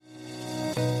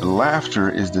Laughter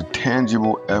is the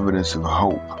tangible evidence of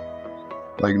hope.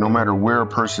 Like, no matter where a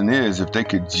person is, if they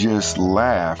could just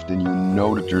laugh, then you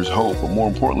know that there's hope. But more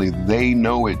importantly, they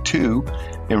know it too.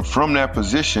 And from that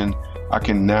position, I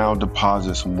can now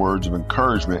deposit some words of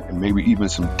encouragement and maybe even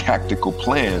some tactical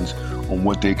plans on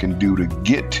what they can do to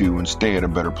get to and stay at a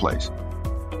better place.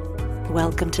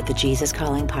 Welcome to the Jesus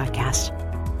Calling Podcast.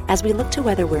 As we look to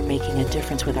whether we're making a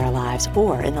difference with our lives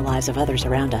or in the lives of others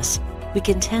around us, we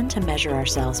can tend to measure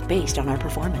ourselves based on our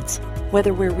performance,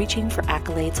 whether we're reaching for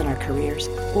accolades in our careers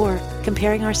or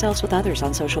comparing ourselves with others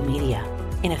on social media.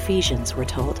 In Ephesians, we're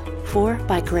told, "For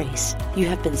by grace you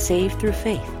have been saved through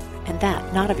faith, and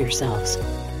that not of yourselves."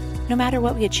 No matter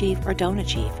what we achieve or don't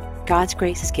achieve, God's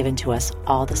grace is given to us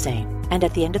all the same. And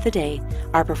at the end of the day,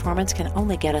 our performance can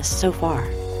only get us so far.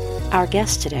 Our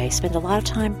guests today spend a lot of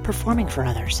time performing for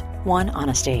others, one on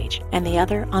a stage and the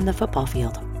other on the football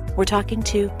field. We're talking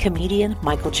to comedian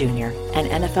Michael Jr. and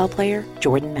NFL player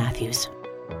Jordan Matthews.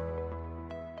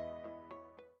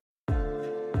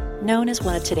 Known as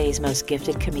one of today's most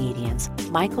gifted comedians,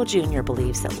 Michael Jr.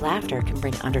 believes that laughter can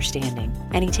bring understanding,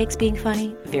 and he takes being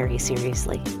funny very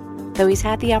seriously. Though he's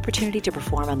had the opportunity to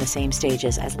perform on the same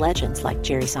stages as legends like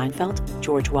Jerry Seinfeld,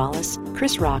 George Wallace,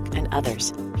 Chris Rock, and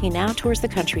others, he now tours the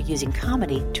country using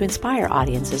comedy to inspire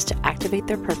audiences to activate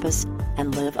their purpose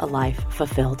and live a life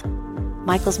fulfilled.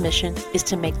 Michael's mission is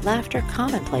to make laughter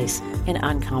commonplace in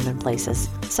uncommon places,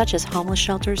 such as homeless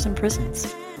shelters and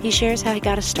prisons. He shares how he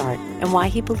got a start and why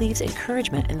he believes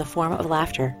encouragement in the form of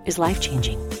laughter is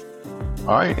life-changing.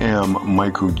 I am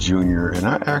Michael Jr., and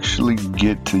I actually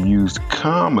get to use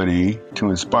comedy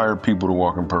to inspire people to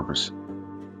walk in purpose.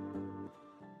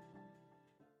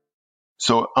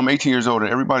 So I'm 18 years old,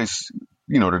 and everybody's,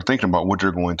 they're thinking about what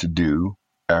they're going to do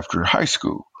after high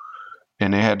school.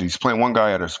 And they had these plans. One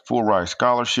guy had a full ride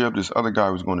scholarship. This other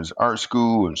guy was going to his art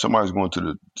school, and somebody was going to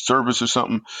the service or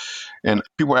something. And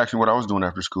people asked me what I was doing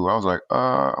after school. I was like,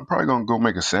 I'm probably going to go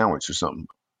make a sandwich or something.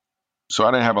 So I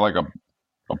didn't have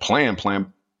a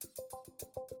plan.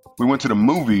 We went to the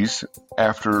movies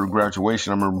after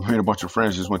graduation. I remember me and a bunch of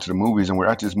friends just went to the movies, and we're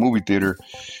at this movie theater.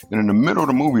 And in the middle of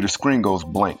the movie, the screen goes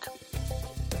blank.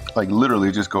 Like literally,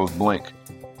 it just goes blank.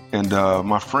 And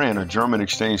my friend, a German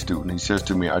exchange student, he says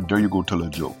to me, "I dare you go tell a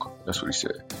joke." That's what he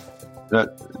said.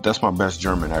 That's my best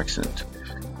German accent.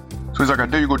 So he's like, "I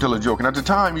dare you go tell a joke." And at the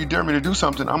time, you dare me to do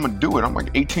something, I'm going to do it. I'm like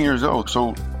 18 years old.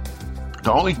 So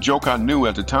the only joke I knew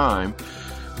at the time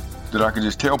that I could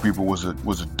just tell people was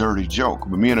a dirty joke.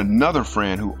 But me and another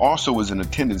friend who also was in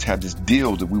attendance had this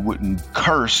deal that we wouldn't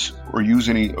curse or use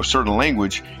any certain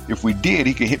language. If we did,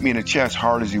 he could hit me in the chest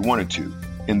hard as he wanted to.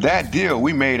 And that deal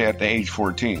we made at the age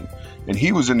 14. And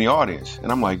he was in the audience.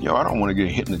 And I'm like, I don't want to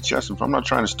get hit in the chest. I'm not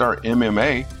trying to start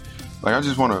MMA. Like, I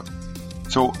just want to.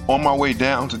 So on my way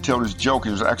down to tell this joke,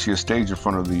 there was actually a stage in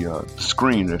front of the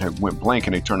screen that had went blank,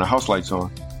 and they turned the house lights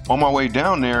on. On my way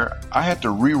down there, I had to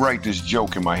rewrite this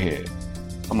joke in my head.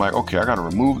 I'm like, okay, I got to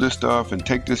remove this stuff and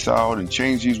take this out and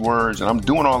change these words. And I'm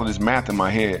doing all of this math in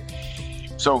my head.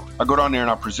 So I go down there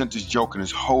and I present this joke, and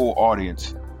this whole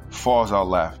audience falls out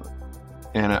laughing.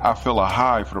 And I feel a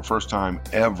high for the first time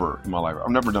ever in my life.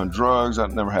 I've never done drugs.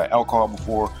 I've never had alcohol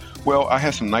before. Well, I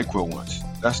had some NyQuil once.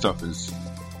 That stuff is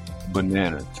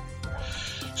bananas.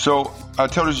 So I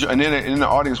tell this, and then the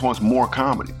audience wants more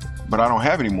comedy, but I don't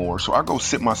have any more. So I go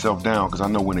sit myself down because I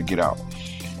know when to get out.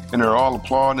 And they're all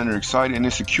applauding and they're excited. And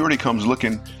then security comes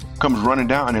running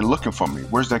down, and they're looking for me.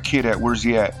 Where's that kid at? Where's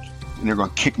he at? And they're going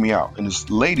to kick me out. And this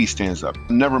lady stands up.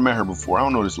 Never met her before. I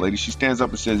don't know this lady. She stands up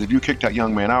and says, "If you kick that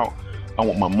young man out, I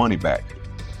want my money back."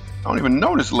 I don't even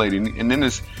know this lady. And then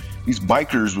these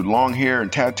bikers with long hair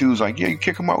and tattoos, like, "Yeah, you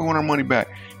kick them out, we want our money back."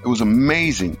 It was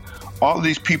amazing. All of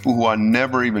these people who I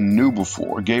never even knew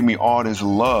before gave me all this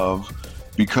love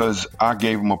because I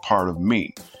gave them a part of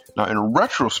me. Now, in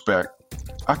retrospect,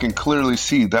 I can clearly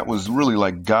see that was really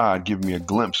like God giving me a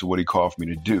glimpse of what he called for me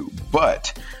to do.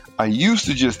 But I used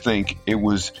to just think it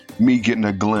was me getting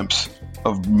a glimpse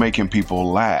of making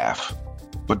people laugh.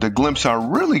 But the glimpse I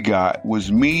really got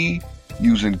was me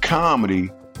using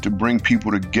comedy to bring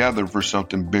people together for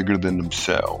something bigger than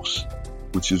themselves,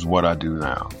 which is what I do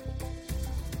now.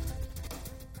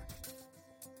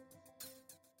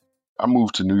 I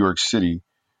moved to New York City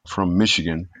from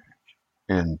Michigan,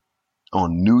 and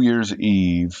on New Year's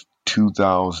Eve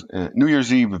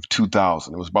of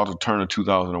 2000, it was about to turn to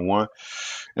 2001,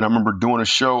 and I remember doing a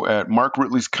show at Mark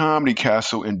Ridley's Comedy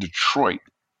Castle in Detroit.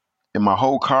 And my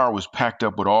whole car was packed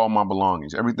up with all my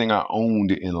belongings. Everything I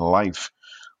owned in life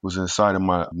was inside of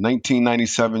my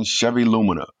 1997 Chevy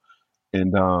Lumina.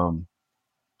 And I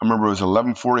remember it was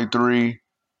 11:43.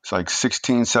 It's like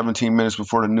 16, 17 minutes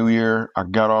before the new year. I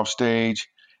got off stage,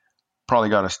 probably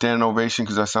got a standing ovation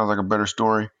because that sounds like a better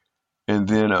story. And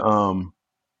then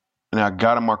I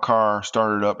got in my car,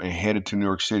 started up, and headed to New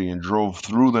York City and drove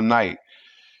through the night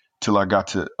till I got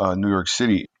to New York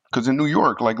City. Because in New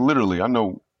York, like literally, I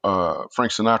know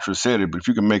Frank Sinatra said it, but if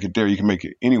you can make it there, you can make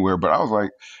it anywhere. But I was like,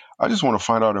 I just want to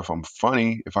find out if I'm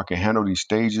funny, if I can handle these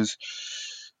stages.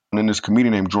 And then this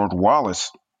comedian named George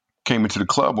Wallace came into the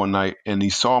club one night and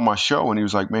he saw my show and he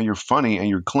was like, man, you're funny and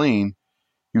you're clean.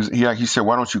 He said,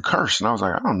 why don't you curse? And I was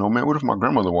like, I don't know, man. What if my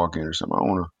grandmother walked in or something? I don't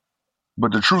want to.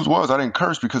 But the truth was I didn't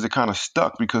curse because it kind of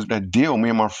stuck because that deal me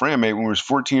and my friend made when we were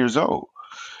 14 years old.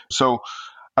 So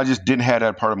I just didn't have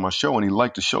that part of my show. And he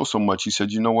liked the show so much. He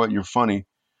said, you know what? You're funny.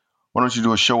 Why don't you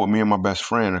do a show with me and my best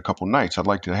friend in a couple nights? I'd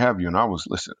like to have you. And I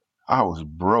was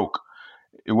broke.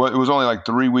 It was only like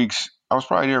 3 weeks. I was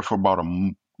probably there for about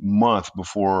a month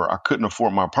before I couldn't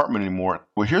afford my apartment anymore.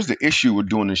 Well, here's the issue with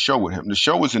doing this show with him. The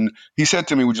show was he said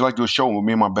to me, would you like to do a show with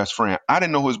me and my best friend? I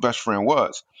didn't know who his best friend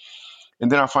was.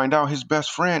 And then I find out his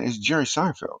best friend is Jerry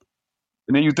Seinfeld.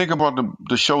 And then you think about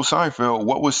the show Seinfeld.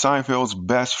 What was Seinfeld's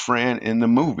best friend in the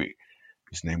movie?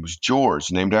 His name was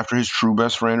George, named after his true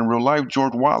best friend in real life,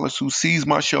 George Wallace, who sees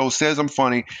my show, says I'm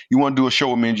funny. You want to do a show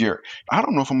with me and Jerry? I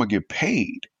don't know if I'm going to get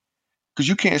paid. Because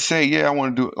you can't say, yeah, I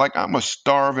want to do it. Like, I'm a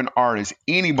starving artist.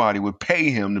 Anybody would pay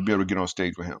him to be able to get on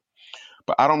stage with him.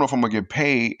 But I don't know if I'm going to get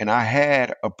paid. And I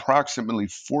had approximately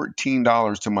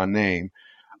 $14 to my name.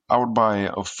 I would buy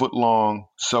a foot-long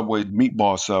Subway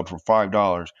meatball sub for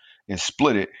 $5 and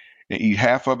split it and eat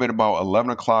half of it about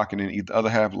 11 o'clock and then eat the other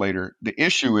half later. The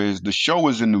issue is the show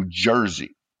is in New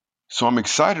Jersey. So I'm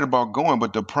excited about going.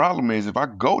 But the problem is if I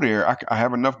go there, I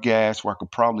have enough gas where I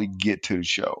could probably get to the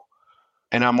show.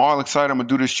 And I'm all excited I'm going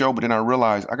to do this show, but then I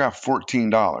realized I got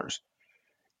 $14.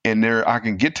 And I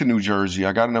can get to New Jersey.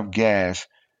 I got enough gas.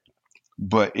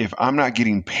 But if I'm not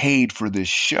getting paid for this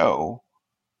show,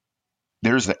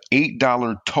 there's an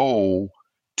 $8 toll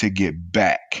to get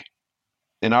back.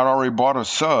 And I'd already bought a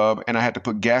sub and I had to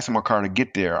put gas in my car to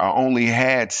get there. I only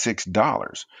had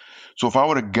 $6. So if I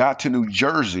would have got to New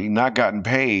Jersey, not gotten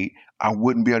paid, I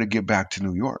wouldn't be able to get back to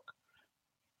New York.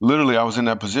 Literally, I was in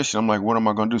that position. I'm like, what am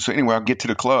I going to do? So anyway, I get to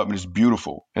the club and it's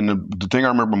beautiful. And the thing I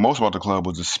remember most about the club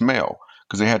was the smell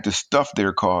because they had this stuff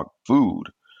there called food.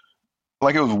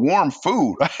 Like it was warm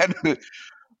food.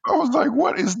 I was like,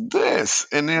 what is this?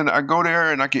 And then I go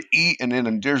there and I can eat. And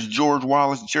then there's George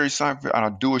Wallace, Jerry Seinfeld. And I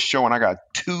do a show and I got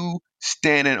 2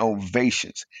 standing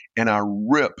ovations. And I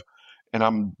rip and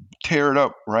I'm teared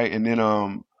up, right? And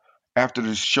then after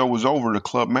the show was over, the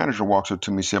club manager walks up to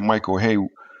me and said, Michael, hey, you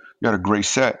had a great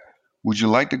set. Would you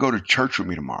like to go to church with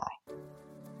me tomorrow? I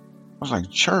was like,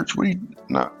 church?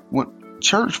 What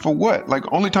church for what?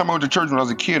 Like, only time I went to church when I was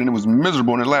a kid and it was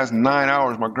miserable. In the last 9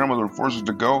 hours, my grandmother forced us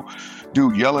to go.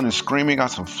 Dude yelling and screaming,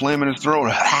 got some phlegm in his throat.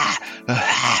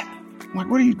 I'm like,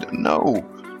 what do you know?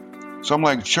 So I'm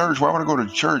like, church, why would I go to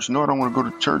church? No, I don't want to go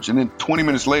to church. And then 20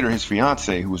 minutes later, his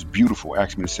fiance, who was beautiful,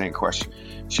 asked me the same question.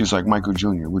 She was like, Michael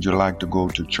Jr., would you like to go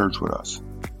to church with us?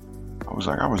 I was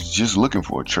like, I was just looking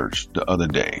for a church the other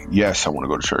day. Yes, I want to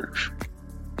go to church.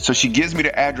 So she gives me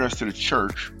the address to the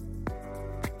church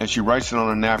and she writes it on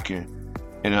a napkin.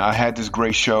 And I had this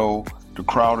great show. The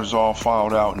crowd is all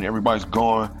filed out and everybody's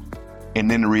gone. And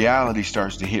then the reality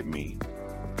starts to hit me.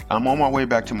 I'm on my way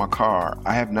back to my car.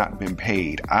 I have not been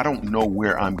paid. I don't know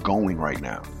where I'm going right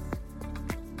now.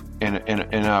 And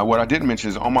what I didn't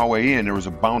mention is on my way in, there was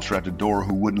a bouncer at the door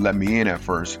who wouldn't let me in at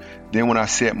first. Then when I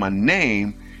said my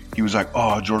name, he was like,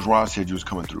 oh, George Ross said you was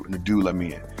coming through. And the dude let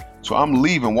me in. So I'm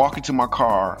leaving, walking to my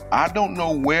car. I don't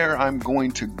know where I'm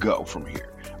going to go from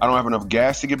here. I don't have enough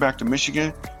gas to get back to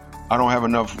Michigan. I don't have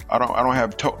enough. I don't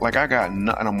have, I got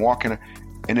nothing. I'm walking.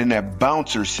 And then that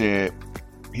bouncer said,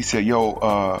 he said,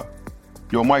 yo,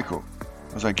 Michael.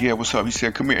 I was like, yeah, what's up? He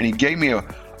said, come here. And he gave me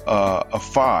a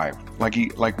 5.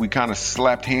 Like we kind of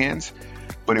slapped hands,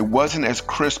 but it wasn't as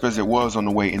crisp as it was on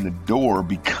the way in the door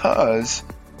because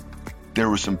there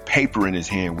was some paper in his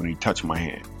hand when he touched my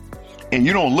hand. And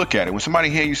you don't look at it. When somebody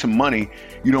hand you some money,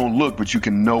 you don't look, but you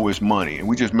can know it's money. And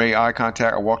we just made eye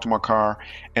contact. I walked to my car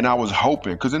and I was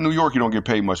hoping, because in New York, you don't get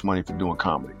paid much money for doing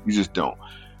comedy. You just don't.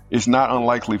 It's not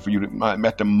unlikely for you to,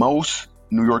 at the most,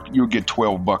 New York, you'll get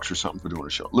 $12 or something for doing a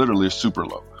show. Literally, it's super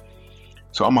low.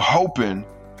 So I'm hoping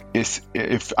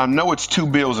if I know it's 2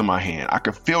 bills in my hand. I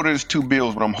can feel that it's 2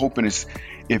 bills, but I'm hoping if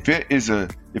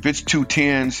it's 2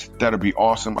 tens, that'll be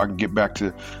awesome. I can get back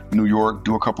to New York,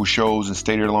 do a couple shows and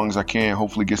stay there as long as I can,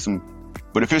 hopefully get some.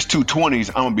 But if it's 2 20s,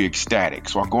 I'm gonna be ecstatic.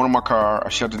 So I go in my car, I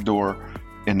shut the door,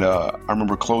 and I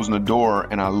remember closing the door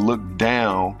and I looked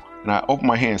down And I opened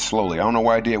my hand slowly. I don't know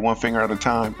why I did one finger at a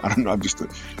time. I don't know.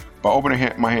 But I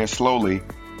opened my hand slowly.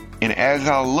 And as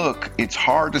I look, it's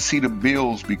hard to see the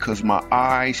bills because my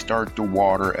eyes start to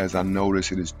water as I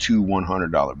notice it is two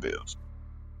 $100 bills.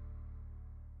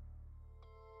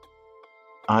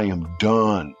 I am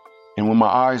done. And when my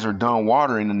eyes are done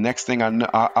watering, the next thing I know,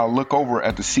 I look over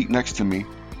at the seat next to me,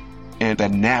 and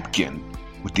that napkin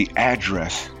with the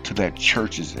address to that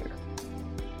church is there.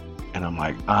 And I'm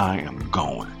like, I am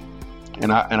going.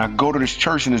 And I go to this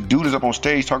church, and this dude is up on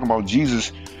stage talking about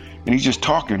Jesus, and he's just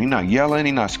talking. He's not yelling,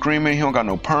 he's not screaming, he don't got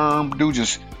no perm. Dude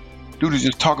is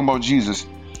just talking about Jesus.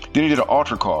 Then he did an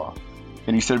altar call,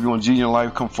 and he said, if you want Jesus in your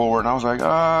life, come forward. And I was like,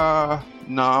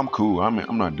 no, I'm cool.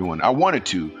 I'm not doing it. I wanted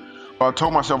to. But I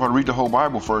told myself I'd read the whole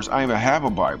Bible first. I didn't even have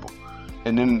a Bible.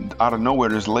 And then out of nowhere,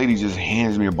 this lady just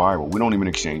hands me a Bible. We don't even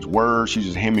exchange words. She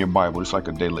just handed me a Bible. It's like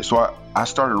a daily. So I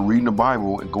started reading the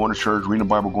Bible and going to church, reading the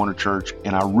Bible, going to church.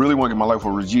 And I really want to get my life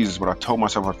over to Jesus, but I told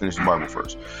myself I'd finish the Bible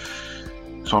first.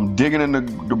 So I'm digging into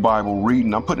the Bible,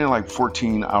 reading. I'm putting in like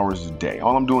 14 hours a day.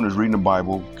 All I'm doing is reading the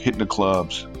Bible, hitting the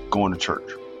clubs, going to church.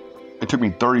 It took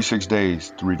me 36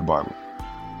 days to read the Bible.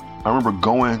 I remember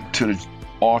going to the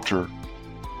altar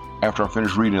after I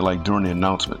finished reading it, like during the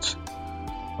announcements.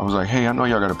 I was like, hey, I know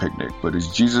y'all got a picnic, but is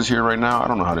Jesus here right now? I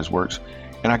don't know how this works.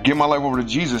 And I give my life over to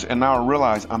Jesus, and now I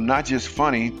realize I'm not just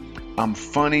funny, I'm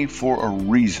funny for a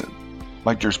reason.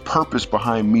 Like there's purpose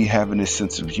behind me having this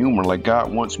sense of humor. Like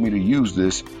God wants me to use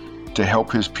this to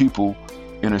help his people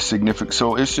in a significant.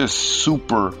 So it's just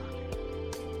super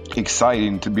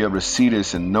exciting to be able to see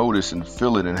this and notice and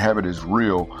feel it and have it as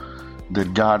real,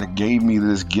 that God gave me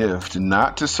this gift,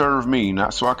 not to serve me,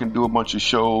 not so I can do a bunch of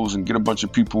shows and get a bunch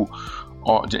of people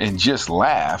and just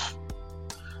laugh.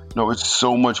 No, it's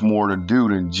so much more to do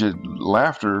than just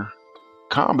laughter.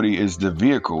 Comedy is the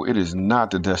vehicle. It is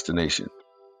not the destination.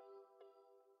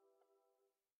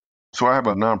 So I have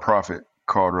a nonprofit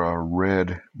called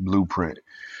Red Blueprint.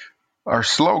 Our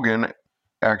slogan,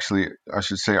 actually, I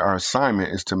should say our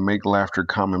assignment, is to make laughter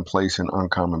commonplace in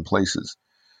uncommon places.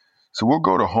 So we'll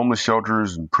go to homeless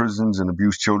shelters and prisons and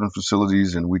abused children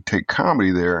facilities, and we take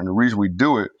comedy there. And the reason we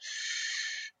do it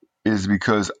is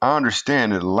because I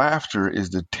understand that laughter is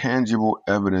the tangible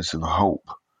evidence of hope.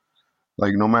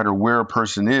 Like no matter where a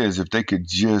person is, if they could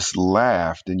just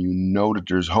laugh, then you know that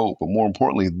there's hope. But more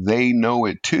importantly, they know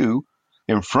it too.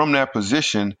 And from that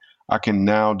position, I can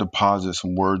now deposit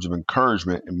some words of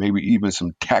encouragement and maybe even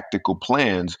some tactical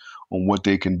plans on what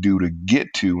they can do to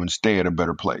get to and stay at a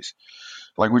better place.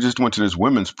 Like we just went to this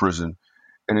women's prison,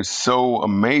 and it's so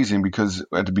amazing because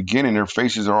at the beginning, their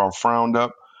faces are all frowned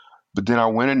up. But then I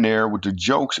went in there with the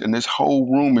jokes, and this whole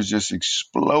room is just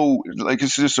explode. Like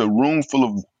it's just a room full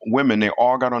of women. They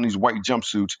all got on these white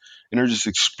jumpsuits, and they're just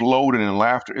exploding in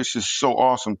laughter. It's just so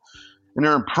awesome. And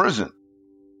they're in prison.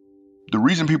 The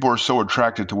reason people are so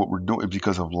attracted to what we're doing is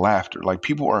because of laughter. Like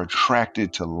people are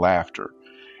attracted to laughter.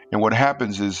 And what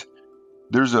happens is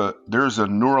there's a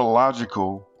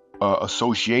neurological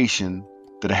association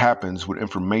that happens with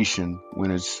information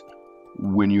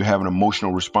when you have an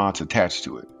emotional response attached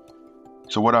to it.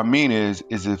 So what I mean is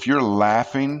if you're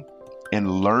laughing and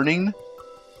learning,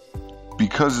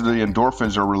 because the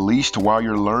endorphins are released while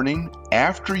you're learning,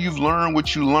 after you've learned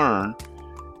what you learn,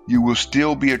 you will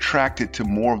still be attracted to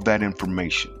more of that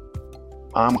information.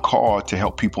 I'm called to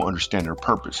help people understand their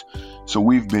purpose. So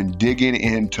we've been digging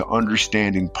into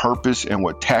understanding purpose and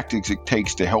what tactics it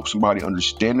takes to help somebody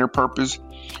understand their purpose.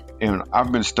 And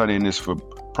I've been studying this for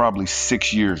probably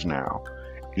 6 years now.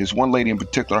 There's one lady in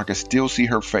particular, I can still see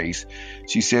her face.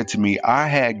 She said to me, I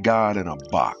had God in a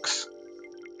box.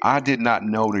 I did not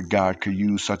know that God could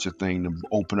use such a thing to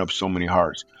open up so many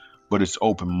hearts, but it's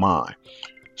opened mine.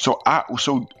 So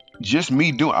just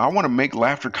me doing, I want to make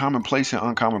laughter commonplace in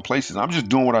uncommon places. I'm just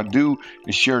doing what I do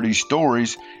and share these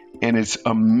stories. And it's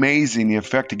amazing the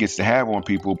effect it gets to have on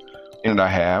people. And I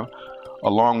have,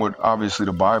 along with obviously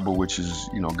the Bible, which is,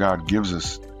 God gives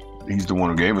us, he's the one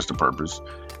who gave us the purpose.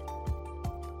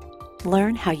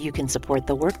 Learn how you can support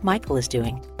the work Michael is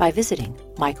doing by visiting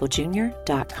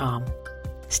michaeljr.com.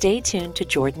 Stay tuned to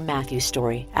Jordan Matthews'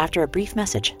 story after a brief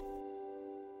message.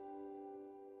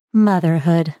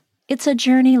 Motherhood. It's a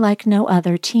journey like no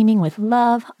other, teeming with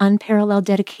love, unparalleled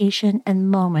dedication,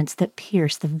 and moments that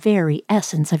pierce the very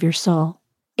essence of your soul.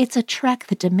 It's a trek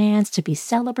that demands to be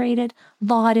celebrated,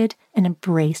 lauded, and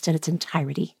embraced in its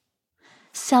entirety.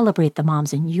 Celebrate the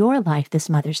moms in your life this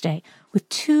Mother's Day with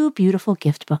 2 beautiful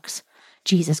gift books,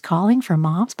 Jesus Calling for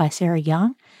Moms by Sarah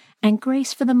Young and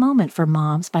Grace for the Moment for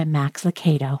Moms by Max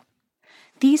Lucado.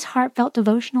 These heartfelt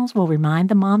devotionals will remind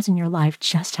the moms in your life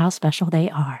just how special they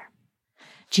are.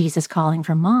 Jesus Calling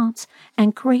for Moms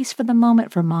and Grace for the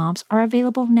Moment for Moms are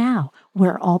available now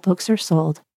where all books are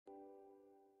sold.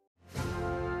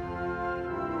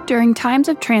 During times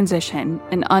of transition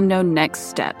and unknown next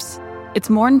steps, it's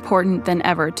more important than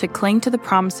ever to cling to the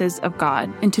promises of God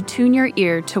and to tune your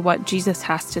ear to what Jesus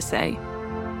has to say.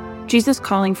 Jesus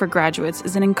Calling for Graduates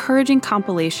is an encouraging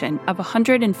compilation of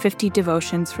 150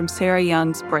 devotions from Sarah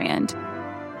Young's brand.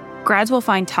 Grads will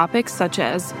find topics such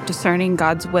as discerning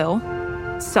God's will,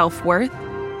 self-worth,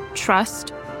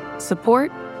 trust,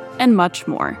 support, and much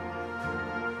more.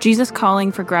 Jesus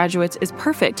Calling for Graduates is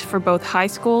perfect for both high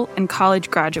school and college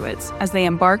graduates as they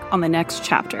embark on the next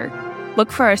chapter.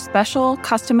 Look for a special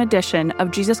custom edition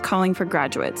of Jesus Calling for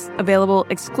Graduates, available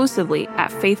exclusively at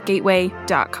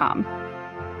faithgateway.com.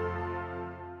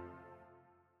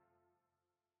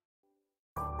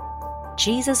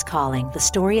 Jesus Calling, the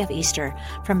Story of Easter,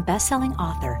 from best-selling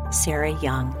author Sarah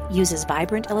Young, uses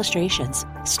vibrant illustrations,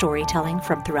 storytelling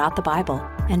from throughout the Bible,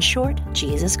 and short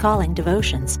Jesus Calling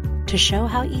devotions to show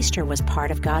how Easter was part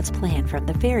of God's plan from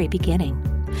the very beginning.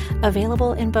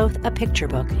 Available in both a picture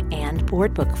book and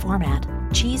board book format,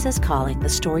 Jesus Calling, the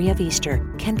Story of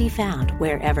Easter can be found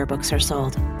wherever books are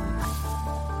sold.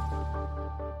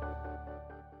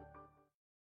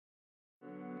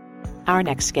 Our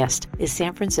next guest is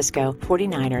San Francisco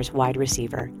 49ers wide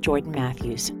receiver Jordan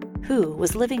Matthews, who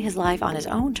was living his life on his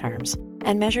own terms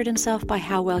and measured himself by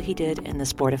how well he did in the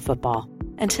sport of football,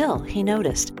 until he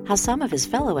noticed how some of his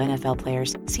fellow NFL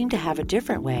players seemed to have a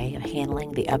different way of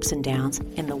handling the ups and downs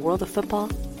in the world of football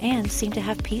and seemed to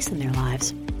have peace in their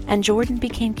lives. And Jordan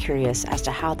became curious as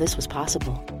to how this was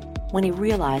possible. When he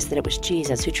realized that it was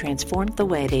Jesus who transformed the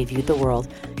way they viewed the world,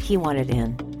 he wanted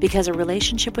in, because a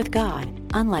relationship with God,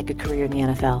 unlike a career in the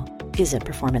NFL, isn't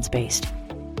performance-based.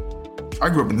 I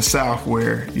grew up in the South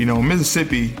where,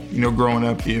 Mississippi, growing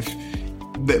up,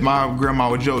 my grandma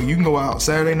would joke, you can go out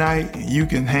Saturday night, and you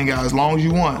can hang out as long as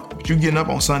you want, but you're getting up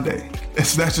on Sunday.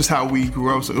 That's just how we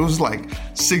grew up. So it was like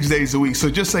 6 days a week. So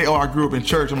just say, I grew up in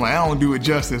church. I'm like, I don't do it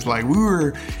justice. Like, we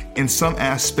were in some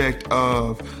aspect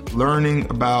of learning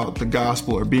about the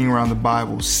gospel or being around the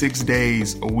Bible 6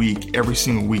 days a week, every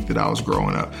single week that I was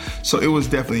growing up. So it was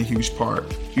definitely a huge part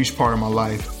of my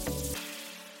life.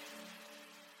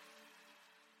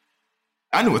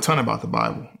 I knew a ton about the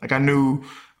Bible. Like, I knew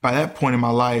by that point in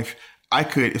my life, I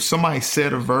could, if somebody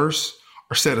said a verse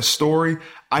or said a story,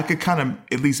 I could kind of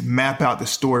at least map out the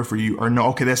story for you or know,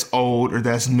 okay, that's old or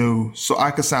that's new. So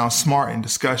I could sound smart in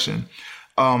discussion.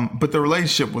 But the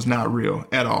relationship was not real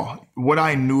at all. What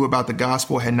I knew about the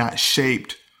gospel had not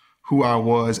shaped who I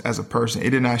was as a person.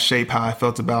 It did not shape how I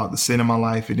felt about the sin in my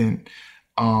life. It didn't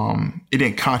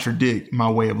contradict my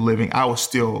way of living. I was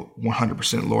still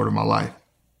 100% Lord of my life.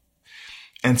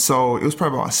 And so it was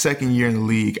probably about my second year in the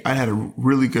league. I had a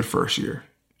really good first year,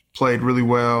 played really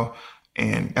well.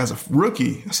 And as a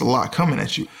rookie, that's a lot coming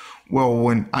at you. Well,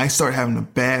 when I started having a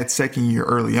bad second year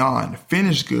early on,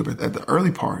 finished good, but at the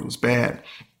early part, it was bad.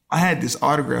 I had this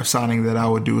autograph signing that I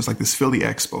would do. It's like this Philly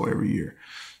Expo every year.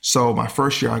 So my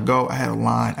first year I had a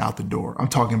line out the door. I'm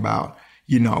talking about,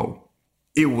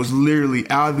 it was literally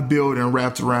out of the building and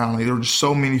wrapped around. Like, there were just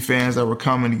so many fans that were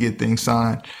coming to get things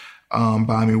signed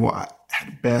by me. Well, I had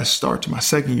a bad start to my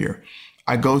second year.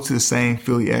 I go to the same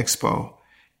Philly Expo.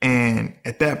 And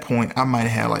at that point, I might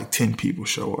have had like 10 people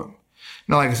show up.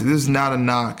 Now, like I said, this is not a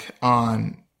knock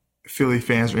on Philly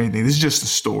fans or anything. This is just a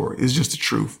story. It's just the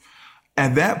truth.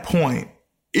 At that point,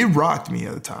 it rocked me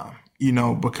at the time,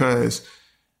 because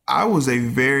I was a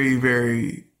very,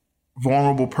 very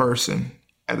vulnerable person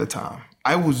at the time.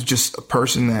 I was just a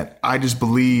person that I just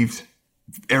believed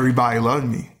everybody loved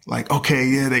me. Like, okay,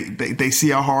 yeah, they see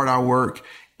how hard I work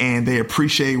and they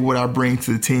appreciate what I bring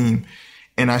to the team.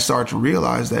 And I started to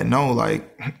realize that no, like,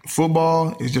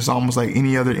 football is just almost like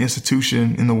any other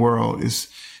institution in the world.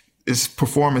 It's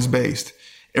performance based.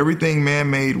 Everything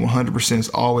man-made 100% is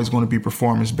always going to be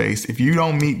performance based. If you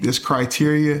don't meet this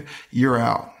criteria, you're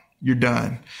out. You're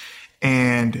done.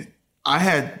 And I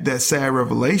had that sad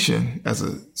revelation as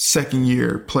a second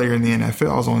year player in the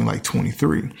NFL. I was only like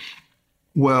 23.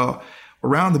 Well,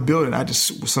 around the building, I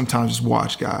just sometimes just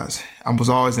watch guys. I was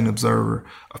always an observer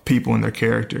of people and their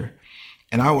character.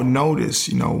 And I would notice,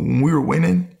 when we were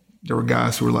winning, there were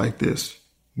guys who were like this.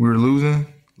 We were losing,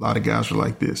 a lot of guys were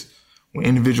like this. When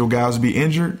individual guys would be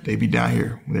injured, they'd be down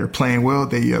here. When they were playing well,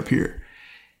 they'd be up here.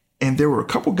 And there were a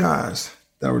couple guys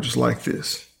that were just like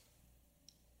this,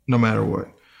 no matter what.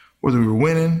 Whether we were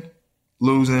winning,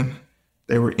 losing,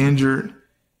 they were injured,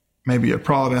 maybe a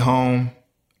problem at home,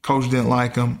 coach didn't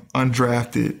like them,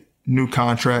 undrafted, new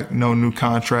contract, no new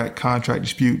contract, contract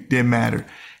dispute, didn't matter.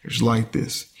 It was like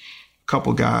this. A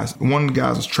couple guys. One of the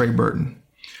guys was Trey Burton.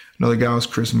 Another guy was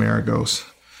Chris Maragos.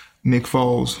 Nick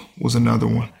Foles was another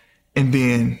one. And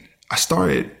then I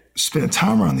started spending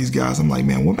time around these guys. I'm like,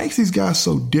 man, what makes these guys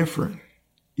so different?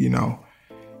 You know?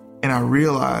 And I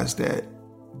realized that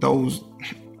those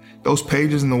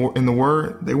pages in the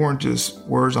Word, they weren't just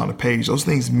words on a page. Those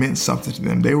things meant something to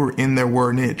them. They were in their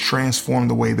Word, and it transformed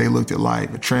the way they looked at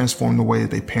life. It transformed the way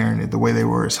that they parented, the way they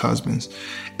were as husbands.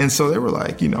 And so they were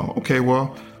like, okay,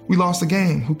 well, we lost the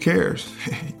game. Who cares?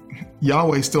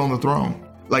 Yahweh's still on the throne.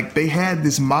 Like, they had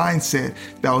this mindset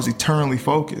that was eternally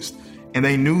focused. And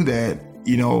they knew that,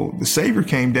 the Savior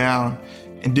came down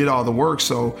and did all the work.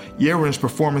 So yeah, we're in this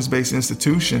performance-based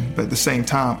institution, but at the same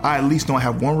time, I at least know I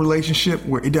have one relationship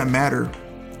where it doesn't matter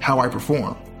how I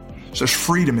perform. So there's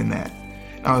freedom in that.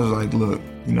 And I was like, look,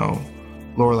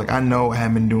 Lord, like, I know I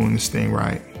haven't been doing this thing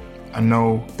right. I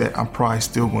know that I'm probably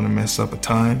still going to mess up a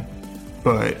ton,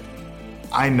 but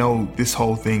I know this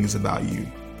whole thing is about you.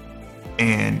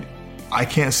 And I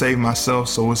can't save myself,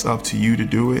 so it's up to you to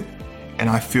do it. And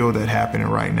I feel that happening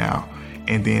right now.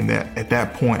 And then at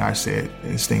that point, I said,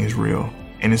 this thing is real.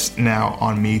 And it's now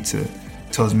on me to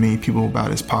tell as many people about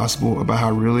it as possible, about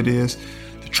how real it is,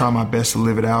 to try my best to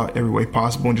live it out every way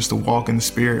possible, and just to walk in the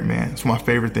Spirit, man. It's one of my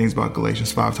favorite things about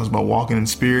Galatians 5. It talks about walking in the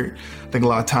Spirit. I think a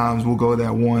lot of times we'll go to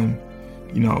that one,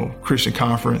 Christian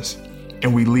conference,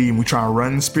 and we leave and we try to run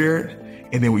in the Spirit,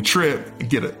 and then we trip and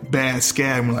get a bad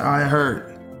scab. And we're like, I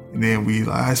hurt. And then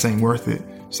this ain't worth it.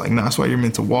 It's like, no, that's why you're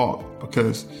meant to walk,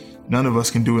 because none of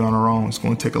us can do it on our own. It's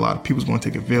going to take a lot of people. It's going to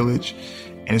take a village,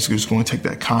 and it's just going to take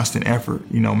that constant effort,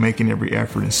 making every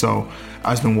effort. And so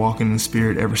I've been walking in the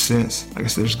Spirit ever since. Like I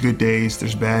said, there's good days,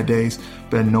 there's bad days,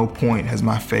 but at no point has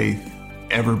my faith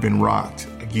ever been rocked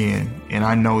again. And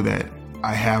I know that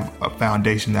I have a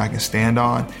foundation that I can stand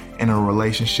on, and a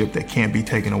relationship that can't be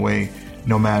taken away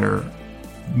no matter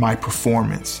my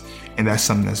performance. And that's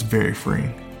something that's very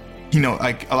freeing.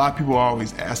 Like, a lot of people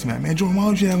always ask me, man, Jordan, why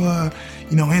don't you have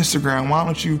Instagram? Why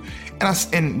don't you?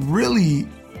 And really,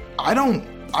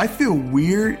 I feel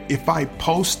weird if I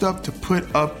post stuff to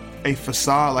put up a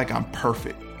facade like I'm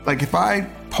perfect. Like, if I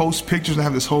post pictures and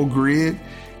have this whole grid,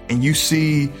 and you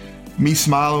see me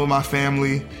smiling with my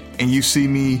family, and you see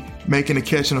me making a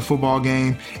catch in a football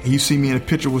game, and you see me in a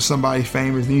picture with somebody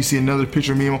famous, and you see another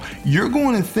picture of me, you're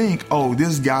going to think, oh,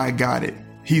 this guy got it.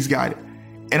 He's got it.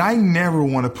 And I never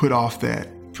want to put off that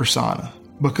persona,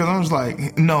 because I was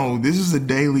like, no, this is a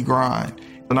daily grind.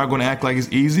 I'm not going to act like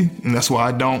it's easy. And that's why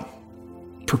I don't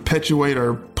perpetuate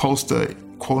or post a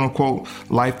quote unquote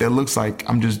life that looks like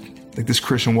I'm just like this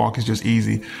Christian walk is just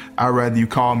easy. I'd rather you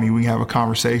call me. We can have a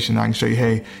conversation. I can show you,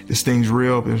 hey, this thing's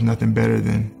real, but there's nothing better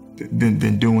than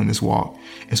doing this walk.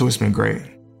 And so it's been great.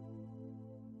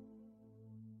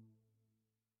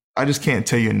 I just can't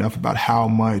tell you enough about how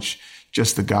much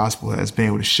just the gospel has been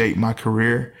able to shape my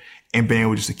career and been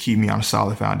able just to keep me on a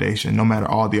solid foundation, no matter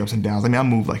all the ups and downs. I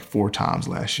moved like 4 times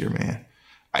last year, man.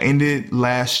 I ended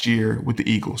last year with the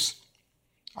Eagles.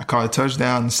 I caught a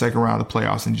touchdown in the second round of the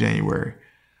playoffs in January.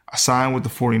 I signed with the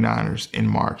 49ers in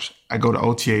March. I go to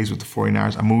OTAs with the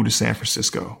 49ers. I moved to San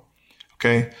Francisco.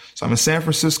 Okay. So I'm in San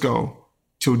Francisco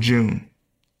till June.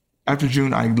 After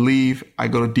June, I leave. I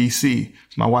go to DC.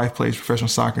 My wife plays professional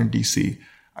soccer in DC.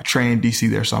 I train in DC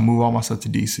there, so I move all my stuff to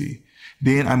DC.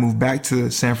 Then I move back to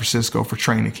San Francisco for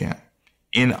training camp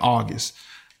in August.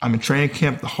 I'm in training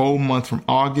camp the whole month from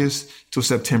August till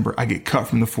September. I get cut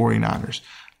from the 49ers.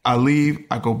 I leave.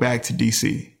 I go back to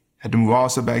DC. Had to move all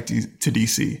stuff back to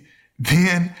DC.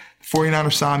 Then the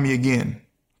 49ers sign me again,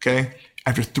 okay?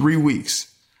 After 3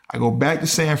 weeks, I go back to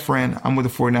San Fran. I'm with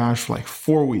the 49ers for like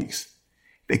 4 weeks.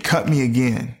 They cut me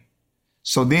again.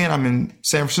 So then I'm in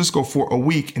San Francisco for a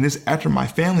week, and this is after my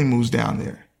family moves down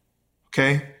there,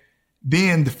 okay?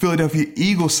 Then the Philadelphia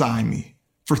Eagles sign me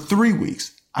for 3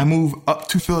 weeks. I move up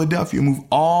to Philadelphia, move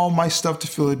all my stuff to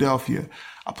Philadelphia.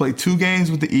 I play 2 games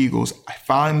with the Eagles. I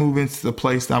finally move into the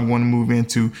place that I'm going to move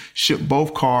into, ship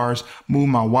both cars, move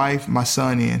my wife, my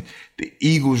son in. The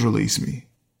Eagles release me.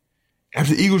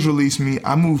 After the Eagles release me,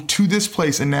 I move to this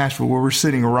place in Nashville where we're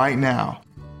sitting right now.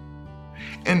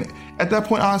 And at that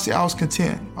point, honestly, I was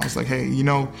content. I was like, hey,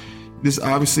 this is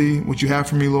obviously what you have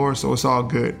for me, Lord, so it's all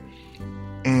good.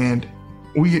 And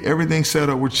we get everything set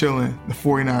up. We're chilling. The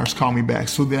 49ers call me back.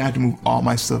 So then I have to move all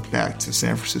my stuff back to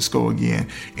San Francisco again.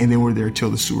 And then we're there till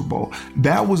the Super Bowl.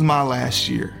 That was my last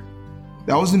year.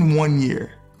 That was in 1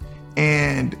 year.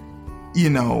 And,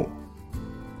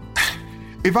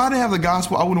 if I didn't have the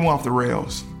gospel, I wouldn't went off the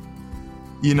rails,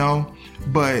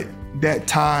 but that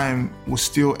time was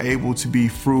still able to be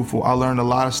fruitful. I learned a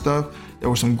lot of stuff. There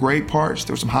were some great parts.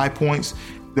 There were some high points.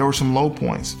 There were some low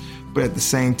points. But at the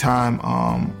same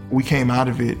time, we came out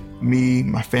of it, me,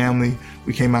 my family,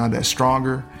 we came out of that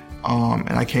stronger. And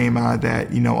I came out of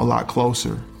that, a lot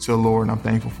closer to the Lord, and I'm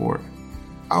thankful for it.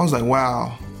 I was like,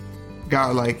 wow,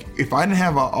 God, like, if I didn't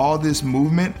have all this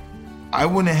movement, I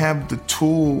wouldn't have the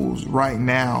tools right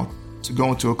now to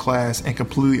go into a class and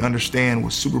completely understand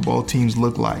what Super Bowl teams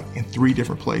look like in 3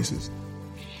 different places.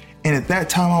 And at that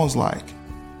time, I was like,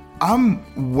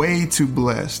 I'm way too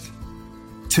blessed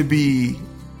to be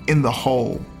in the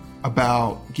hole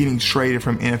about getting traded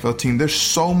from NFL team. There's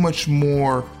so much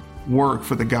more work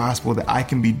for the gospel that I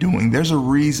can be doing. There's a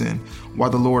reason why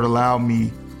the Lord allowed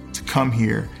me to come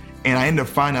here. And I ended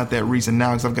up finding out that reason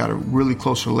now because I've got a really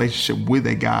close relationship with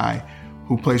a guy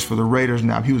who plays for the Raiders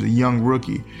now. He was a young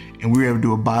rookie, and we were able to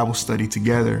do a Bible study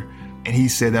together. And he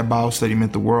said that Bible study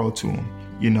meant the world to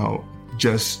him,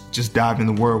 just diving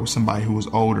in the Word with somebody who was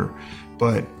older.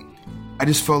 But I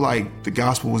just felt like the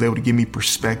gospel was able to give me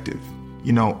perspective.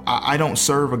 I don't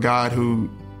serve a God who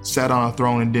sat on a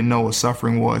throne and didn't know what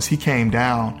suffering was. He came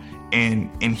down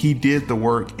and he did the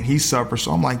work and he suffered.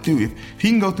 So I'm like, dude, if he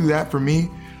can go through that for me,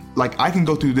 like I can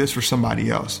go through this for somebody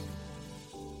else.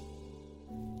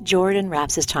 Jordan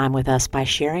wraps his time with us by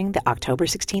sharing the October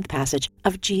 16th passage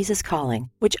of Jesus Calling,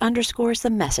 which underscores the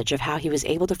message of how he was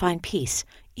able to find peace,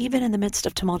 even in the midst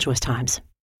of tumultuous times.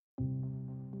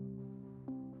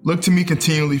 Look to me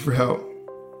continually for help,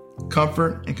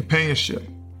 comfort, and companionship,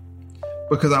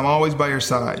 because I'm always by your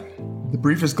side. The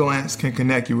briefest glance can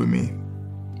connect you with me.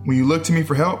 When you look to me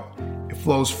for help, it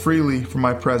flows freely from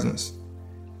my presence.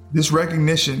 This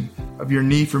recognition of your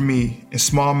need for me in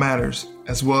small matters,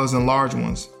 as well as in large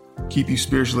ones, keep you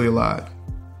spiritually alive.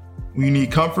 When you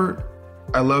need comfort,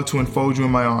 I love to enfold you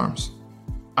in my arms.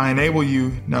 I enable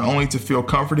you not only to feel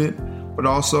comforted, but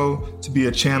also to be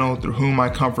a channel through whom I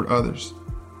comfort others.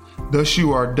 Thus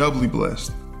you are doubly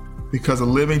blessed, because a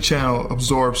living channel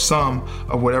absorbs some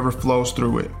of whatever flows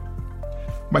through it.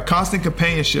 My constant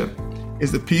companionship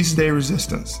is the peace day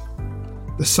resistance,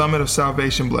 the summit of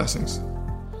salvation blessings.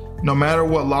 No matter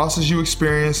what losses you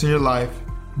experience in your life,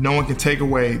 no one can take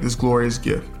away this glorious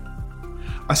gift.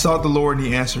 I sought the Lord and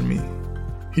he answered me.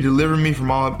 He delivered me from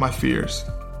all of my fears.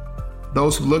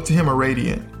 Those who look to him are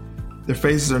radiant. Their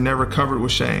faces are never covered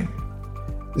with shame.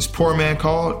 This poor man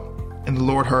called, and the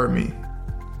Lord heard me.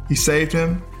 He saved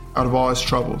him out of all his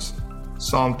troubles.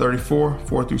 Psalm 34,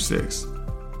 4-6.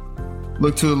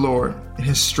 Look to the Lord, in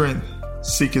his strength,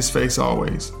 seek his face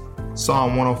always.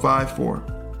 Psalm 105, 4.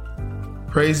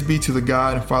 Praise be to the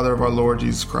God and Father of our Lord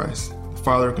Jesus Christ, the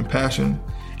Father of compassion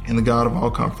and the God of all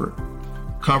comfort,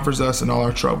 who comforts us in all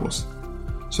our troubles,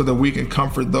 so that we can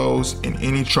comfort those in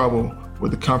any trouble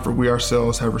with the comfort we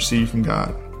ourselves have received from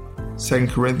God. 2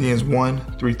 Corinthians 1,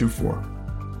 3-4.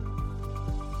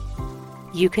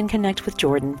 You can connect with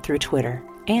Jordan through Twitter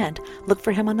and look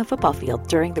for him on the football field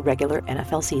during the regular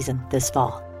NFL season this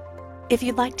fall. If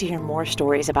you'd like to hear more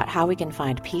stories about how we can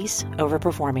find peace over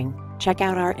performing, check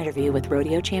out our interview with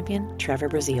rodeo champion Trevor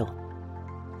Brazile.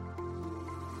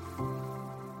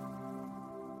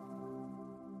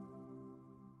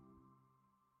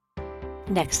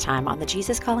 Next time on the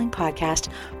Jesus Calling podcast,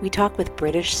 we talk with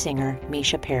British singer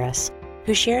Misha Paris,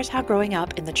 who shares how growing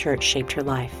up in the church shaped her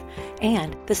life,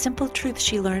 and the simple truths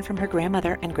she learned from her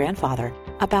grandmother and grandfather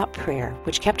about prayer,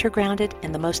 which kept her grounded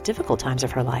in the most difficult times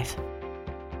of her life.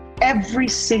 Every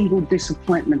single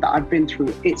disappointment that I've been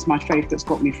through, it's my faith that's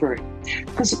got me through it.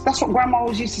 Because that's what Grandma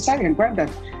always used to say, and Granddad.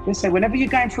 They say, whenever you're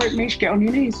going through it, Mish, get on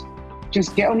your knees.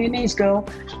 Just get on your knees, girl.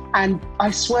 And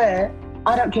I swear,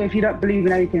 I don't care if you don't believe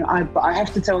in anything, but I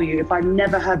have to tell you, if I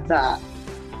never had that,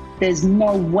 there's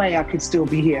no way I could still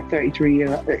be here 33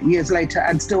 years later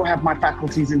and still have my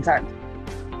faculties intact.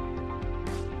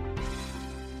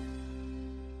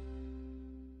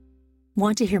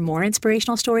 Want to hear more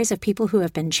inspirational stories of people who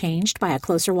have been changed by a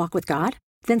closer walk with God?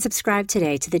 Then subscribe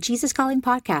today to the Jesus Calling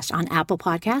podcast on Apple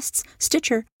Podcasts,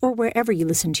 Stitcher, or wherever you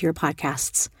listen to your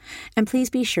podcasts. And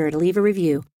please be sure to leave a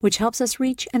review, which helps us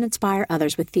reach and inspire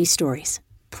others with these stories.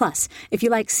 Plus, if you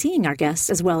like seeing our guests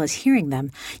as well as hearing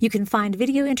them, you can find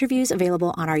video interviews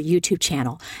available on our YouTube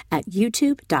channel at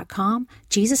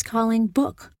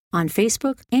youtube.com/JesusCallingBook, on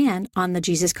Facebook, and on the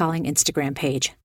Jesus Calling Instagram page.